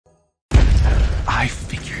I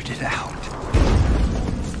figured it out.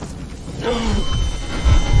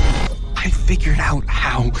 I figured out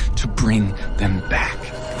how to bring them back.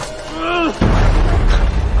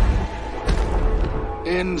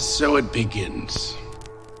 And so it begins.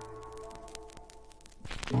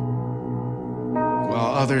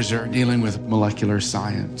 While others are dealing with molecular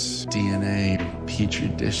science, DNA, petri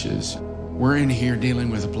dishes, we're in here dealing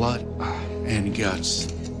with blood and guts,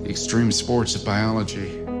 the extreme sports of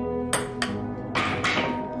biology.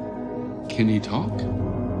 Can you talk?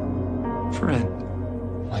 Fred.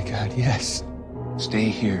 My God, yes. Stay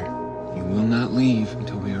here. You will not leave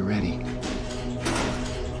until we are ready.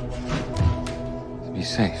 Be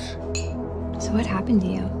safe. So what happened to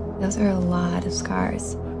you? Those are a lot of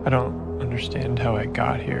scars. I don't understand how I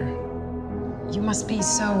got here. You must be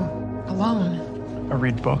so alone. I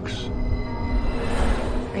read books.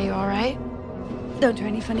 Are you all right? Don't try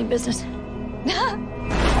any funny business.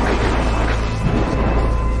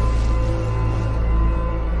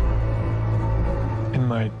 In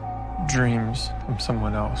my dreams, I'm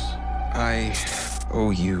someone else. I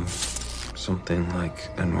owe you something like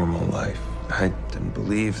a normal life. I didn't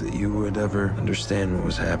believe that you would ever understand what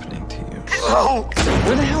was happening to you. Oh!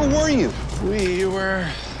 Where the hell were you? We were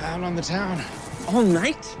out on the town. All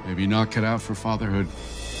night? Maybe not cut out for fatherhood.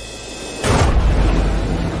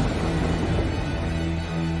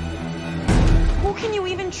 Who can you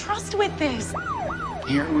even trust with this?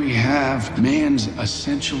 Here we have man's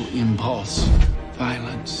essential impulse,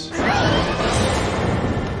 violence.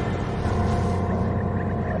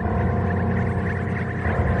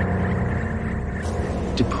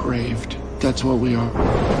 Depraved. That's what we are.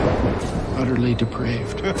 Utterly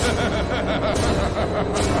depraved. It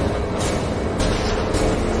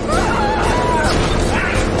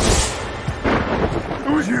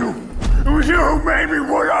was you. It was you who made me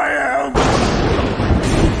what I am.